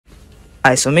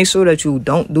Alright, so make sure that you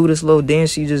don't do this little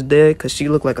dance she just did, because she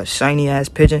looked like a shiny ass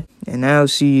pigeon. And now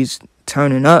she's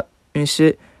turning up and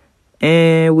shit.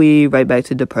 And we right back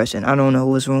to depression. I don't know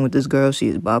what's wrong with this girl. She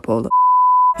is bipolar.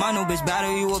 My new bitch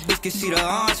battle you a bitch can see the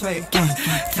entree.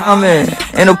 I'm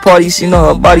in a party, she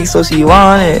know her body, so she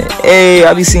want it. Hey,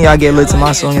 I be seeing y'all get lit to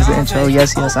my song as the intro.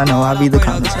 Yes, I know. I read the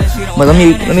comments. But let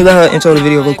me let her intro the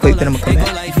video real quick, then I'm gonna come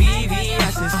back.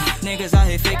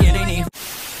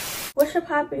 What's up,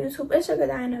 Pop YouTube? It's your girl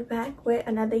Dayana back with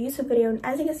another YouTube video. And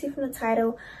as you can see from the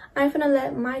title, I'm gonna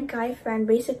let my guy friend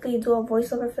basically do a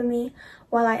voiceover for me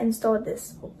while I install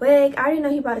this wig. I already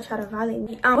know he about to try to violate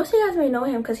me. Most of you guys may know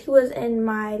him because he was in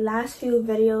my last few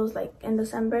videos, like in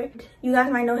December. You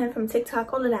guys might know him from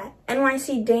TikTok, all of that.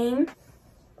 NYC Dame.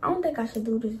 I don't think I should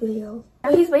do this video.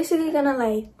 He's basically gonna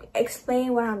like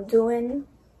explain what I'm doing,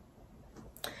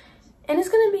 and it's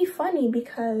gonna be funny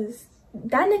because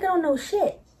that nigga don't know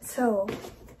shit. So,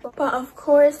 but of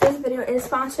course this video is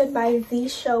sponsored by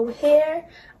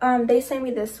VSHOWHAIR. They sent me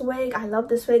this wig. I love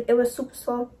this wig. It was super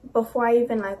soft before I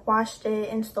even like washed it,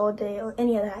 installed it, or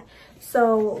any of that.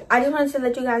 So I just wanted to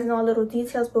let you guys know a little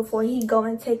details before he go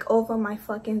and take over my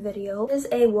fucking video. This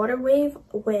is a water wave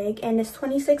wig and it's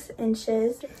 26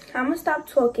 inches. I'm gonna stop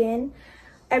talking.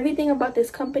 Everything about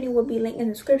this company will be linked in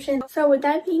the description. So with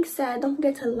that being said, don't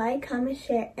forget to like, comment,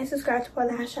 share, and subscribe to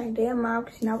the hashtag Dayana,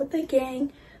 because you're not with the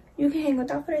gang. You can hang.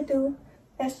 Without further ado,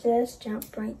 let's just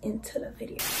jump right into the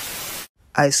video.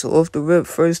 Alright, so off the rip,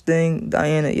 first thing,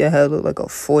 Dayana, your hair look like a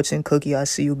fortune cookie. I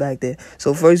see you back there.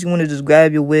 So first you want to just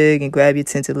grab your wig and grab your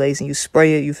tinted lace and you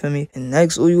spray it, you feel me? And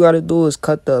next, all you got to do is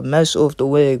cut the mesh off the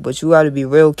wig. But you got to be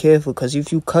real careful, because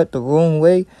if you cut the wrong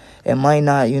way, it might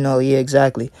not, yeah,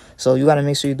 exactly. So you got to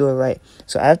make sure you do it right.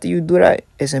 So after you do that,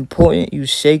 it's important you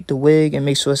shake the wig and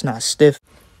make sure it's not stiff.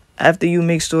 After you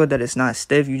make sure that it's not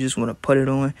stiff, you just want to put it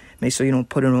on. Make sure you don't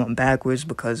put it on backwards,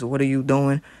 because what are you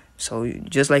doing? So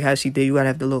just like how she did, you got to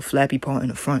have the little flappy part in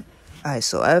the front. Alright,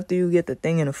 so after you get the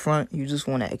thing in the front, you just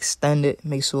want to extend it.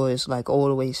 Make sure it's like all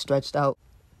the way stretched out.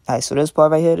 Alright, so this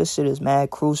part right here, this shit is mad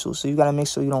crucial. So you got to make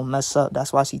sure you don't mess up.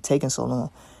 That's why she taking so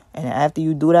long. And then after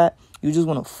you do that, you just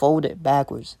want to fold it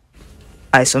backwards.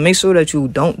 Alright, so make sure that you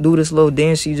don't do this little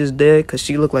dance she just did, because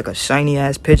she looked like a shiny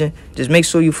ass pigeon. Just make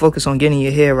sure you focus on getting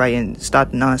your hair right and stop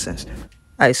the nonsense.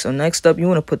 Alright, so next up, you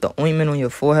want to put the ointment on your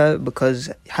forehead, because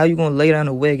how you going to lay down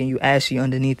the wig and you ashy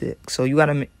underneath it? So you got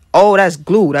to make... Oh, that's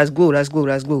glue. That's glue. That's glue.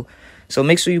 That's glue. So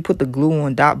make sure you put the glue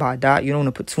on dot by dot. You don't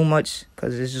want to put too much,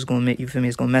 because it's just going to make, you feel me,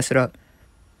 it's going to mess it up.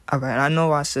 Alright, I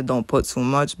know I said don't put too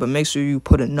much, but make sure you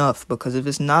put enough, because if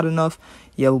it's not enough,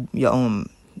 your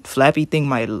flappy thing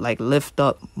might like lift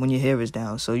up when your hair is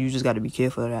down. So you just got to be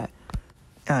careful of that.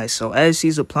 Alright, so as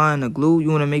she's applying the glue, you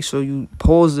want to make sure you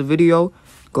pause the video,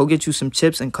 go get you some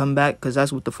chips and come back, because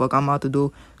that's what the fuck I'm about to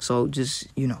do. So just,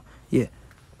 yeah.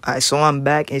 Alright, so I'm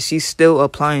back and she's still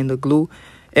applying the glue.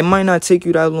 It might not take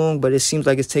you that long, but it seems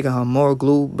like it's taking her more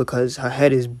glue because her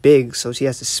head is big, so she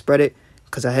has to spread it,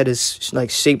 because her head is like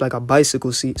shaped like a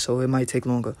bicycle seat, so it might take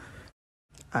longer.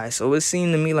 Alright, so it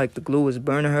seemed to me like the glue was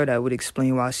burning her. That would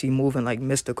explain why she moving like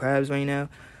Mr. Krabs right now.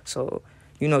 So,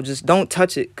 just don't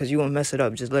touch it, because you won't mess it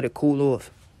up. Just let it cool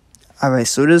off. Alright,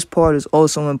 so this part is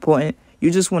also important.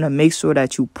 You just want to make sure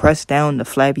that you press down the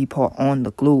flappy part on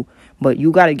the glue. But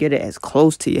you got to get it as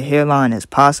close to your hairline as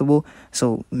possible.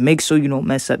 So make sure you don't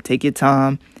mess up. Take your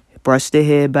time. Brush the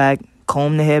hair back.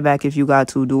 Comb the hair back if you got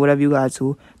to. Do whatever you got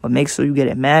to. But make sure you get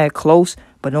it mad close,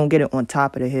 but don't get it on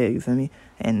top of the hair. You feel me?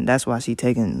 And that's why she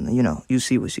taking, you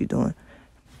see what she doing.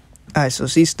 Alright, so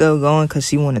she's still going because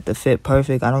she wanted to fit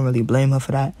perfect. I don't really blame her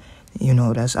for that.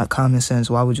 That's common sense.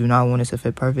 Why would you not want it to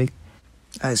fit perfect?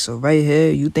 Alright, so right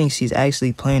here, you think she's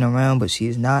actually playing around, but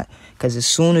she's not. Because as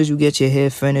soon as you get your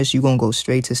hair finished, you're going to go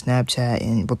straight to Snapchat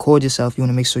and record yourself. You want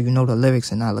to make sure you know the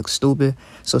lyrics and not look stupid.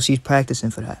 So she's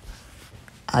practicing for that.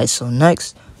 Alright, so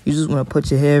next, you just want to put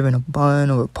your hair in a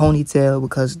bun or a ponytail,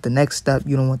 because the next step,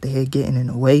 you don't want the hair getting in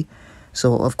the way.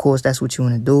 So, of course, that's what you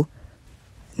want to do.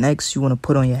 Next, you want to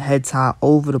put on your head tie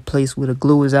over the place where the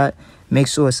glue is at. Make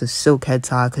sure it's a silk head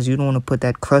tie, because you don't want to put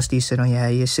that crusty shit on your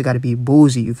head. Your shit got to be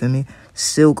boozy, you feel me?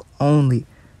 Silk only.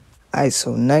 Alright,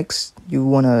 so next, you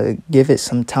want to give it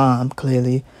some time,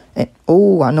 clearly. And,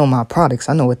 oh, I know my products.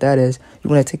 I know what that is. You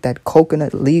want to take that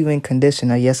coconut leave-in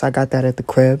conditioner. Yes, I got that at the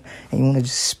crib. And you want to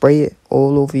just spray it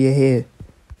all over your hair.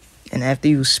 And after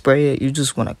you spray it, you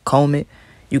just want to comb it.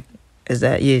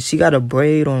 Yeah, she got a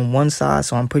braid on one side,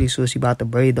 so I'm pretty sure she about to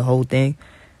braid the whole thing.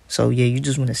 So, yeah, you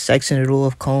just want to section it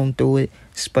off, comb through it,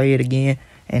 spray it again,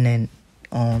 and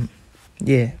then,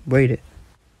 yeah, braid it.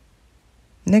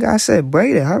 Nigga, I said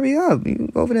braid it. Hurry up. You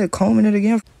over there combing it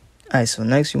again. Alright, so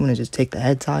next you want to just take the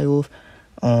head tie off.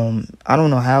 I don't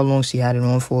know how long she had it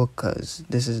on for, because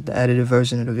this is the edited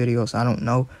version of the video, so I don't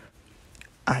know.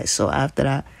 Alright, so after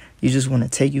that, you just want to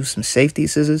take you some safety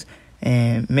scissors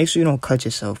and make sure you don't cut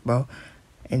yourself, bro.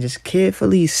 And just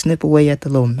carefully snip away at the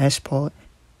little mesh part.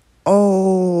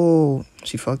 Oh,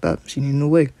 she fucked up. She need a new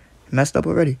wig. Messed up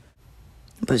already.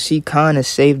 But she kind of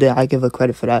saved it. I give her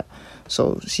credit for that.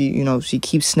 So she, you know, she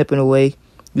keeps snipping away.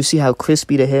 You see how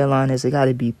crispy the hairline is? It got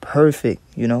to be perfect,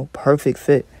 you know, perfect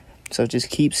fit. So just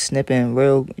keep snipping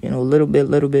real, you know, little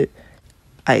bit.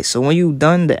 Alright, so when you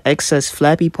done the excess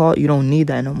flappy part, you don't need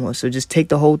that no more. So just take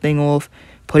the whole thing off,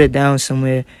 put it down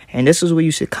somewhere. And this is where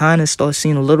you should kind of start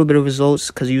seeing a little bit of results,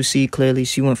 because you see clearly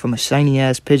she went from a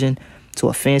shiny-ass pigeon to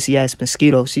a fancy-ass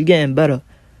mosquito. She's getting better.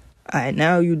 Alright,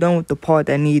 now you done with the part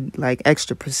that need, like,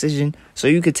 extra precision. So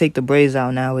you could take the braids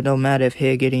out now. It don't matter if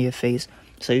hair get in your face.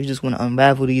 So you just want to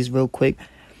unravel these real quick.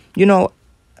 You know,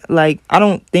 like, I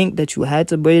don't think that you had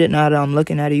to braid it. Now that I'm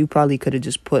looking at it, you probably could have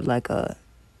just put, like,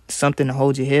 something to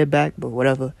hold your hair back, but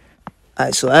whatever.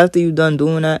 Alright, so after you done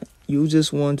doing that, you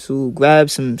just want to grab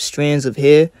some strands of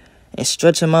hair and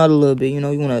stretch them out a little bit. You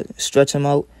know, you want to stretch them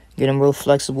out, get them real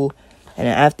flexible. And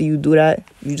then after you do that,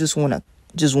 you just want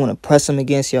to press them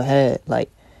against your head. Like,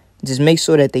 just make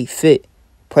sure that they fit.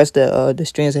 Press the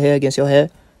strands of hair against your hair.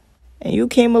 And you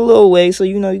came a little way, so,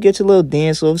 you know, you get your little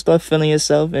dance off, start feeling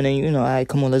yourself, and then, you know, all right,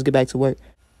 come on, let's get back to work.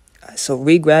 So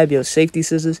re-grab your safety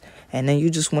scissors, and then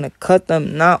you just want to cut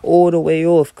them not all the way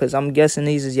off, because I'm guessing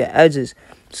these is your edges.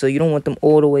 So you don't want them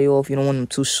all the way off. You don't want them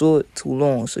too short, too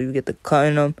long. So you get to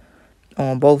cutting them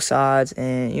on both sides,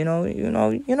 and you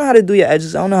know how to do your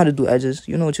edges. I don't know how to do edges.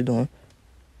 You know what you're doing.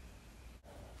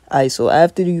 Alright, so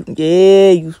after you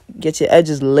get your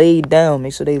edges laid down,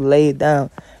 make sure they laid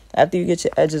down. After you get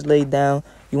your edges laid down,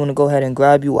 you want to go ahead and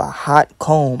grab you a hot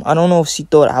comb. I don't know if she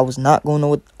thought I was not going to know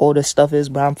what all this stuff is,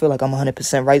 but I feel like I'm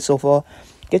 100% right so far.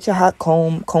 Get your hot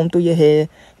comb through your hair.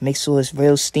 Make sure it's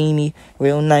real steamy,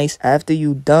 real nice. After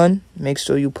you done, make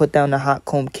sure you put down the hot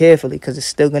comb carefully, because it's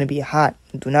still going to be hot.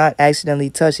 Do not accidentally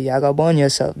touch it. Y'all got to burn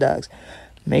yourself, dogs.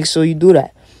 Make sure you do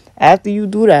that. After you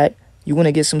do that, you want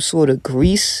to get some sort of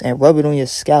grease and rub it on your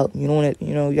scalp. You don't want to,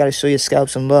 you got to show your scalp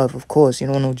some love, of course. You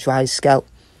don't want no dry scalp.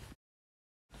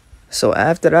 So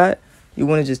after that, you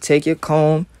want to just take your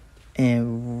comb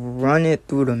and run it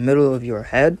through the middle of your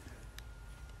head.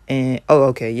 And, oh,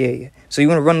 okay, yeah. So you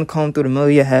want to run the comb through the middle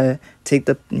of your head, take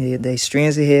the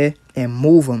strands of hair and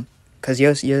move them. Because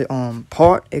your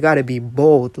part, it got to be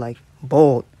bald, like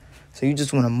bald. So you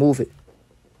just want to move it.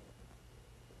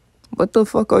 What the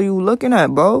fuck are you looking at,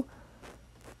 bro?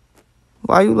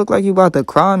 Why you look like you about to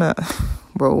cry now?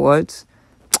 Bro, what?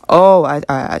 Oh,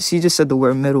 she just said the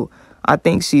word middle. I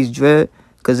think she's dread,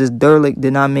 because this derlick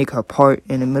did not make her part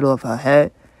in the middle of her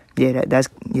head. Yeah, that's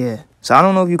yeah. So I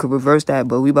don't know if you could reverse that,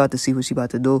 but we about to see what she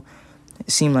about to do. It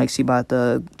seemed like she about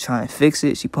to try and fix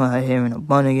it. She put her hair in a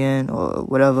bun again or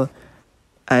whatever.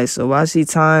 Alright, so while she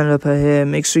tying up her hair,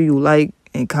 make sure you like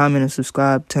and comment and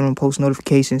subscribe. Turn on post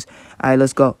notifications. Alright,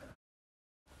 let's go.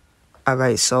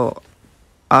 Alright, so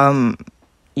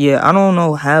yeah, I don't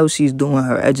know how she's doing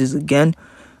her edges again.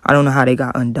 I don't know how they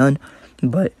got undone,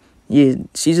 but yeah,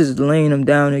 she's just laying them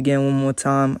down again one more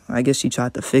time. I guess she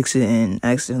tried to fix it and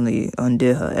accidentally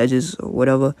undid her edges or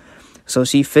whatever. So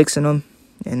she fixing them,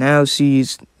 and now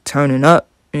she's turning up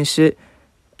and shit.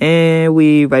 And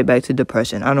we right back to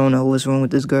depression. I don't know what's wrong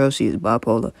with this girl. She is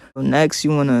bipolar. So next,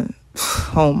 you want to...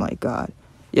 Oh, my God.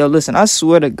 Yo, listen, I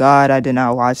swear to God I did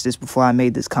not watch this before I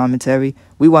made this commentary.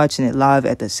 We watching it live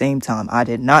at the same time. I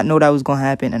did not know that was going to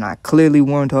happen, and I clearly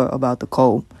warned her about the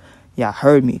cold. Y'all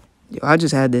heard me. Yo, I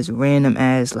just had this random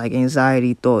ass, like,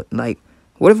 anxiety thought. Like,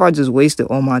 what if I just wasted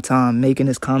all my time making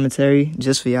this commentary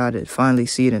just for y'all to finally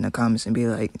see it in the comments and be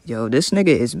like, yo, this nigga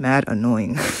is mad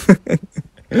annoying.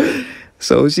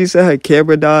 So she said her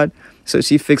camera died, so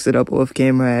she fixed it up off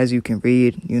camera, as you can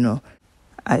read,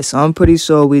 Alright, so I'm pretty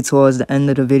sure we towards the end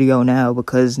of the video now,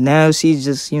 because now she's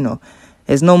just,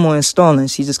 there's no more installing.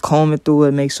 She just combing through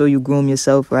it, make sure you groom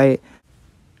yourself, right?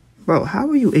 Bro, how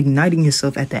are you igniting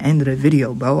yourself at the end of the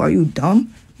video, bro? Are you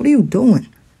dumb? What are you doing?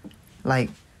 Like,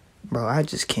 bro, I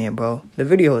just can't, bro. The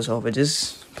video is over.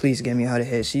 Just please get me out of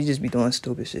here. She just be doing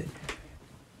stupid shit.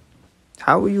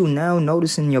 How are you now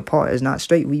noticing your part is not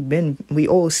straight? We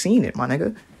all seen it, my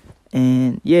nigga.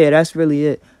 And yeah, that's really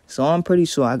it. So I'm pretty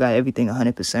sure I got everything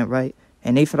 100% right.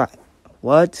 And they feel like,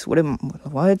 what?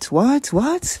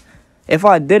 What? If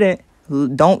I didn't,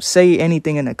 don't say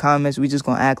anything in the comments. We just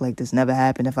gonna act like this never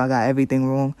happened if I got everything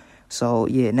wrong. So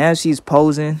yeah, now she's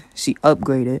posing. She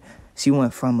upgraded. She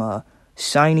went from a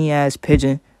shiny ass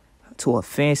pigeon to a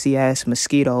fancy ass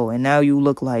mosquito, and now you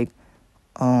look like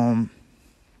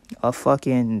a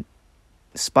fucking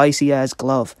spicy ass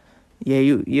glove. Yeah,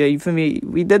 you feel me?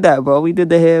 We did that, bro. We did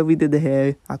the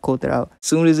hair. I called it out.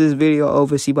 Soon as this video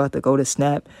over, she about to go to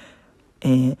Snap.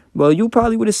 And, well, you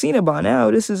probably would have seen it by now.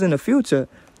 This is in the future.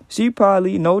 She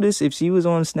probably noticed if she was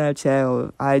on Snapchat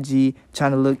or IG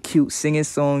trying to look cute, singing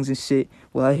songs and shit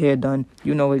with her hair done.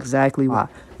 You know exactly why.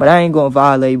 But I ain't gonna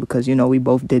violate because, you know, we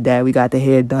both did that. We got the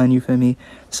hair done, you feel me?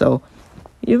 So,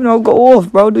 you know, go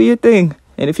off, bro. Do your thing.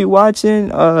 And if you're watching,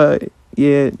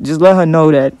 yeah, just let her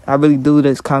know that I really do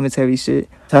this commentary shit.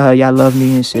 Tell her y'all love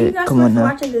me and shit. Thank you guys Come on for now.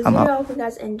 watching this video. I hope you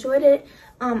guys enjoyed it.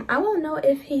 I won't know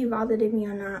if he validated me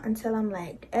or not until I'm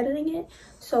like editing it.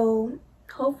 So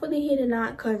hopefully he did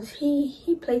not, because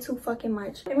he played too fucking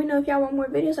much. Let me know if y'all want more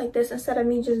videos like this instead of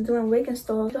me just doing wig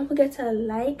installs. Don't forget to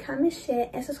like, comment, share,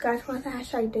 and subscribe to the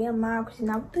hashtag Dayana, because you're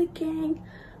not with the gang.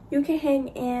 You can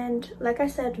hang, and like I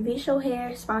said,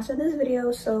 VSHOWHAIR sponsored this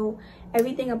video, so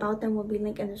everything about them will be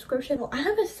linked in the description. Well, I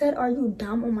haven't said "Are you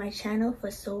dumb?" on my channel for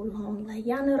so long. Like,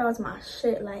 y'all know that was my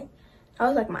shit. Like, that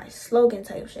was like my slogan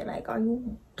type shit. Like, are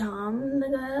you dumb,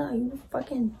 nigga? Are you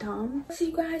fucking dumb?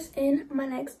 See you guys in my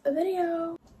next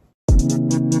video.